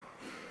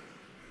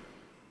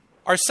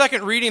Our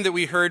second reading that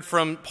we heard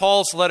from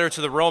Paul's letter to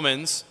the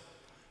Romans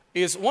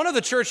is one of the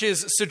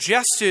church's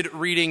suggested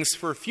readings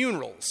for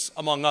funerals,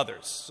 among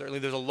others. Certainly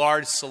there's a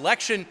large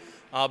selection,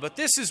 but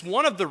this is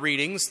one of the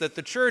readings that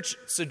the church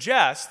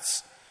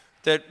suggests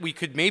that we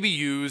could maybe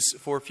use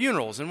for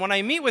funerals. And when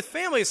I meet with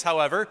families,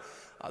 however,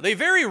 they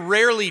very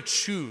rarely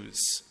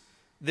choose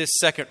this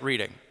second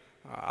reading.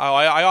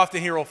 I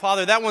often hear, "Well,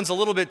 Father, that one's a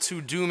little bit too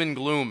doom and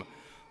gloom,"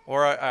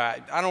 or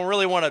 "I don't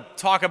really want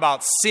to talk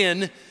about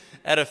sin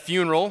at a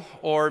funeral,"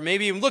 or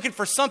maybe I'm looking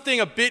for something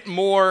a bit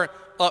more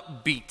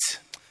upbeat.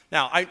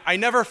 Now, I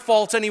never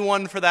fault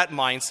anyone for that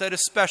mindset,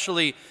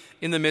 especially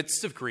in the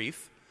midst of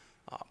grief.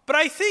 But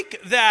I think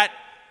that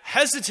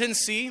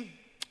hesitancy,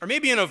 or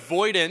maybe an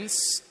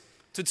avoidance,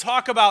 to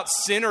talk about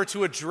sin or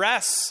to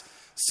address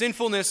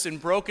sinfulness and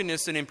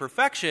brokenness and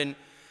imperfection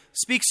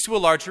speaks to a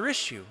larger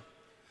issue.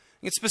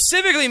 And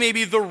specifically,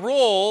 maybe the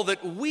role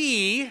that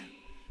we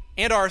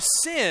and our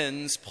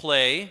sins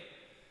play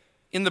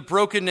in the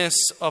brokenness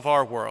of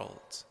our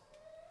world.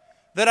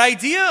 That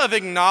idea of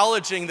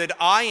acknowledging that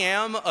I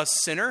am a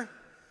sinner,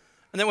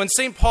 and that when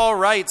St. Paul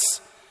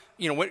writes,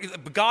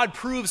 God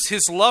proves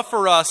his love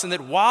for us, and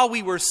that while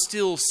we were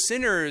still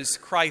sinners,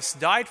 Christ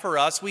died for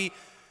us, we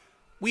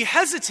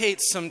hesitate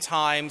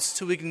sometimes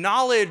to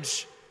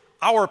acknowledge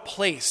our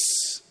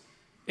place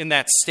in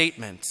that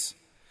statement.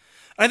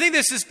 And I think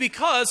this is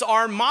because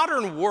our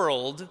modern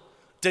world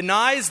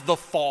denies the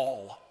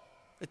fall.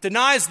 It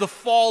denies the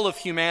fall of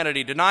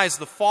humanity, denies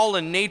the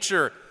fallen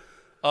nature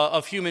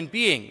of human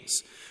beings.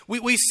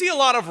 We see a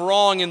lot of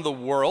wrong in the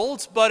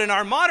world, but in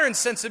our modern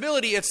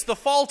sensibility, it's the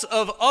fault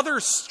of other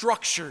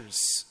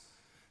structures.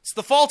 It's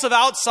the fault of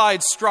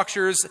outside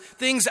structures,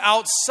 things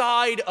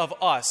outside of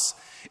us.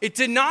 It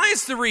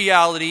denies the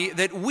reality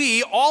that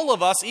we, all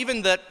of us,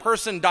 even that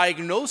person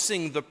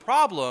diagnosing the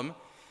problem,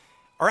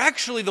 are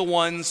actually the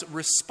ones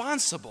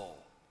responsible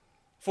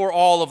for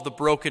all of the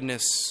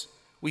brokenness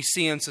we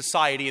see in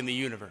society and the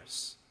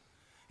universe.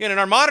 In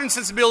our modern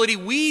sensibility,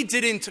 we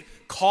didn't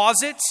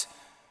cause it,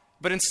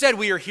 but instead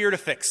we are here to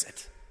fix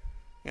it.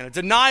 A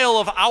denial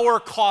of our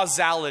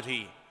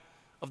causality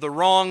of the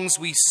wrongs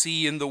we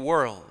see in the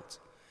world.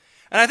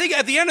 And I think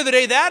at the end of the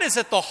day, that is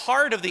at the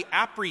heart of the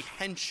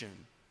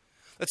apprehension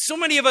that so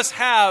many of us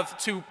have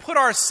to put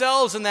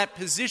ourselves in that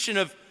position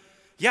of,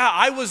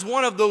 I was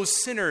one of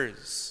those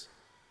sinners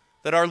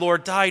that our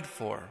Lord died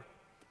for.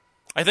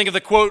 I think of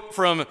the quote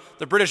from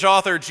the British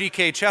author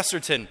G.K.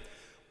 Chesterton,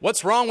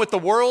 "What's wrong with the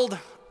world?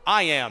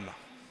 I am."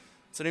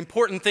 It's an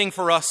important thing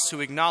for us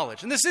to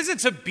acknowledge. And this isn't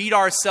to beat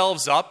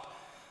ourselves up,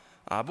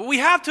 but we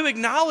have to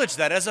acknowledge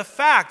that as a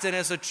fact and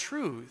as a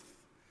truth.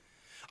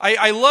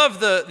 I love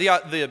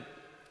the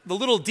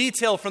little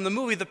detail from the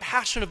movie, The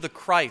Passion of the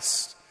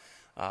Christ.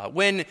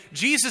 When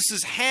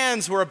Jesus'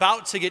 hands were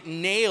about to get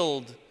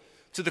nailed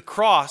to the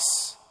cross,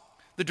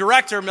 the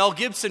director, Mel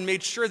Gibson,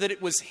 made sure that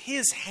it was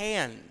his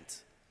hand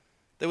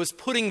that was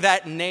putting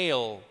that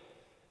nail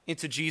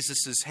into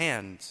Jesus'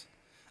 hand.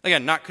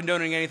 Again, not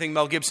condoning anything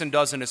Mel Gibson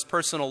does in his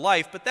personal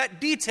life, but that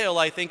detail,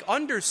 I think,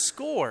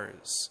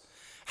 underscores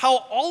how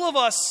all of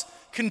us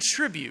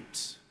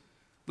contribute,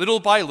 little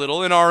by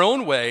little, in our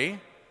own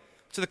way,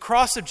 to the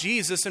cross of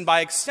Jesus, and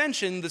by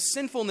extension, the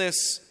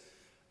sinfulness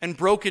and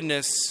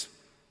brokenness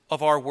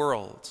of our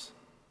world.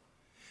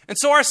 And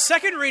so our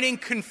second reading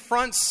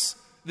confronts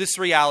this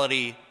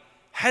reality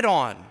head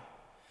on.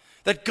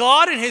 That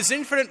God in his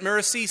infinite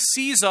mercy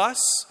sees us.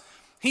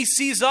 He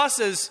sees us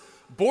as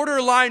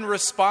borderline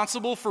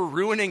responsible for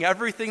ruining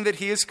everything that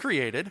he has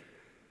created.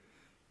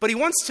 But he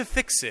wants to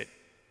fix it.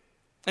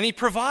 And he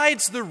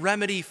provides the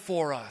remedy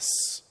for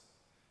us,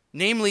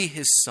 namely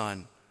his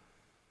Son.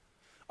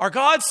 Our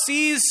God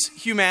sees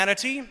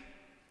humanity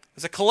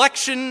as a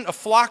collection, a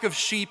flock of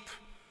sheep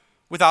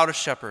without a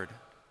shepherd.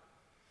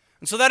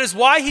 And so that is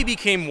why he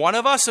became one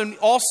of us, and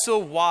also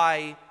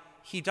why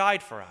he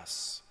died for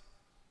us.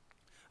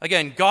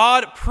 Again,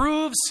 God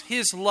proves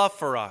his love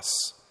for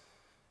us,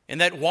 in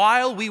that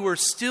while we were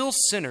still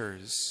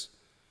sinners,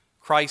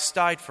 Christ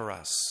died for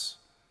us.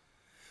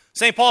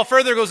 St. Paul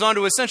further goes on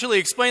to essentially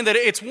explain that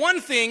it's one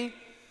thing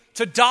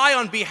to die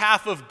on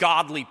behalf of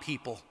godly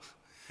people.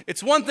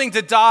 It's one thing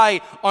to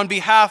die on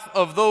behalf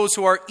of those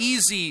who are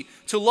easy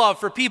to love,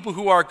 for people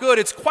who are good.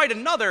 It's quite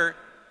another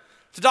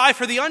to die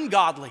for the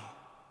ungodly,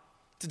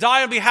 to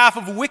die on behalf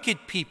of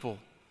wicked people.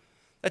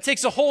 That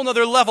takes a whole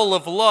other level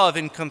of love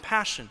and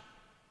compassion.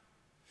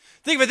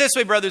 Think of it this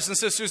way, brothers and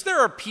sisters.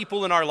 There are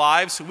people in our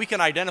lives who we can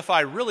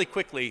identify really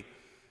quickly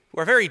who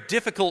are very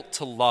difficult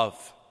to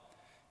love.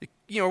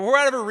 For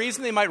whatever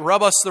reason, they might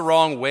rub us the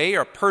wrong way,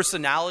 or a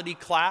personality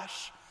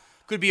clash.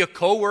 Could be a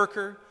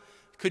coworker.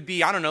 Could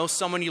be,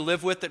 someone you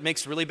live with that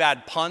makes really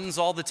bad puns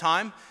all the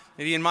time.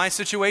 Maybe in my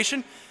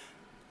situation.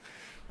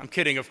 I'm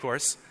kidding, of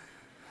course.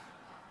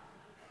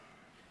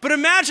 But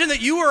imagine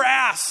that you were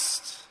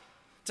asked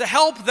to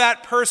help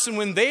that person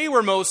when they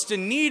were most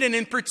in need, and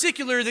in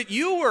particular that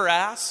you were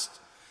asked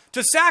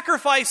to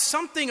sacrifice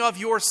something of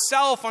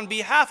yourself on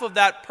behalf of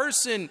that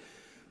person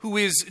who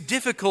is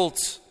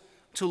difficult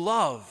to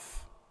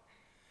love.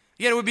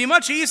 Yet it would be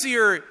much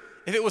easier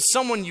if it was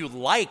someone you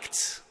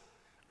liked,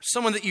 or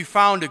someone that you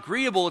found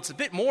agreeable, it's a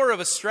bit more of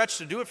a stretch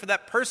to do it for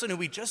that person who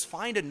we just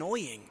find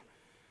annoying.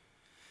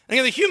 And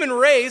again, the human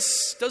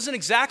race doesn't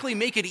exactly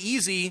make it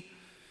easy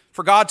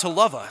for God to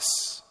love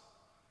us.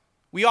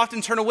 We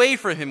often turn away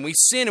from him, we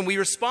sin, and we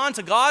respond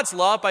to God's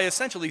love by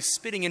essentially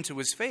spitting into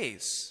his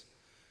face.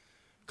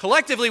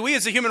 Collectively, we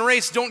as a human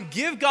race don't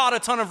give God a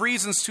ton of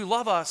reasons to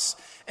love us,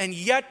 and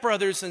yet,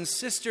 brothers and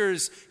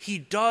sisters, he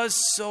does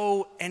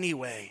so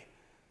anyway.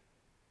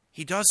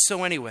 He does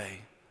so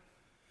anyway.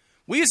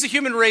 We as a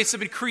human race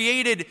have been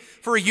created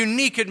for a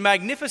unique and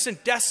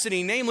magnificent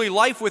destiny, namely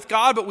life with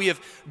God, but we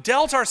have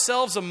dealt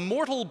ourselves a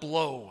mortal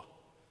blow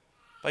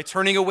by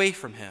turning away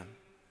from him,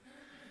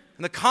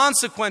 and the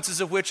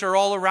consequences of which are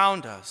all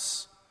around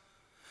us.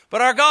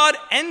 But our God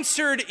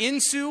entered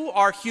into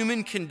our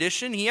human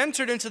condition. He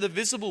entered into the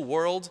visible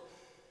world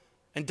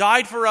and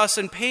died for us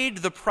and paid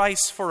the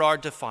price for our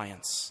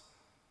defiance.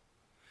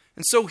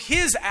 And so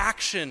his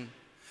action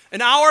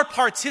and our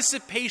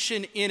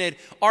participation in it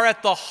are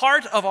at the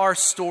heart of our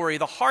story,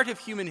 the heart of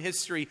human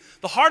history,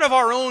 the heart of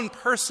our own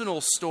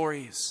personal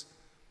stories.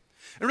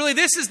 And really,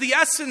 this is the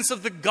essence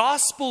of the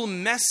gospel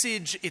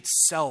message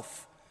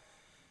itself.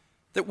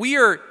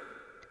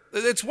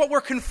 It's what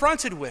we're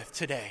confronted with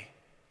today.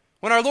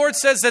 When our Lord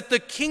says that the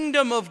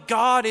kingdom of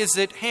God is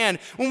at hand,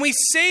 when we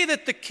say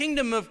that the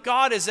kingdom of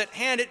God is at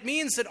hand, it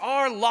means that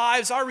our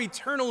lives, our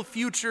eternal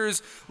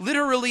futures,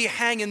 literally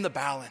hang in the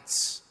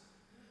balance.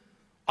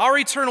 Our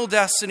eternal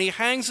destiny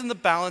hangs in the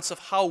balance of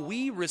how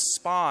we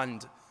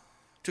respond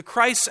to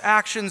Christ's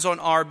actions on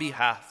our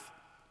behalf.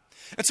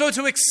 And so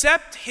to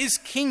accept his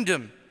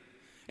kingdom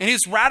and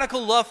his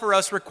radical love for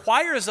us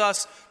requires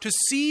us to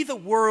see the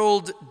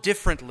world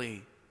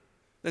differently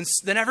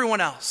than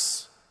everyone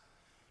else.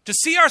 To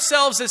see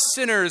ourselves as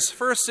sinners,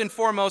 first and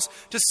foremost,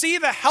 to see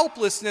the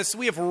helplessness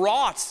we have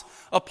wrought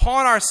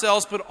upon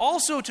ourselves, but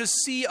also to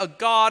see a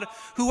God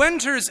who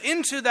enters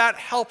into that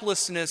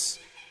helplessness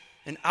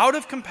and out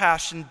of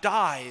compassion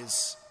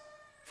dies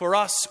for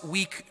us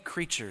weak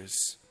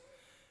creatures.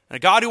 And a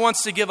God who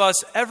wants to give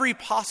us every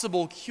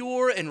possible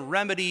cure and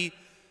remedy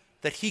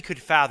that he could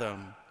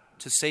fathom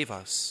to save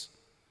us.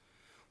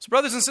 So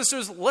brothers and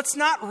sisters, let's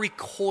not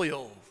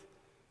recoil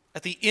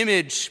at the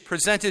image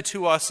presented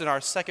to us in our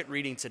second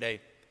reading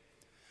today,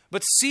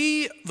 but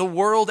see the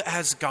world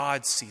as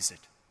God sees it.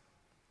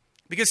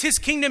 Because his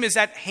kingdom is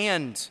at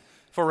hand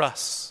for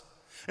us.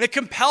 And it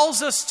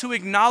compels us to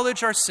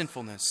acknowledge our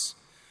sinfulness,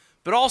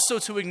 but also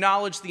to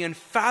acknowledge the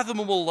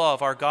unfathomable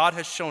love our God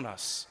has shown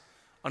us,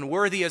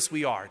 unworthy as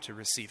we are to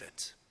receive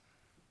it.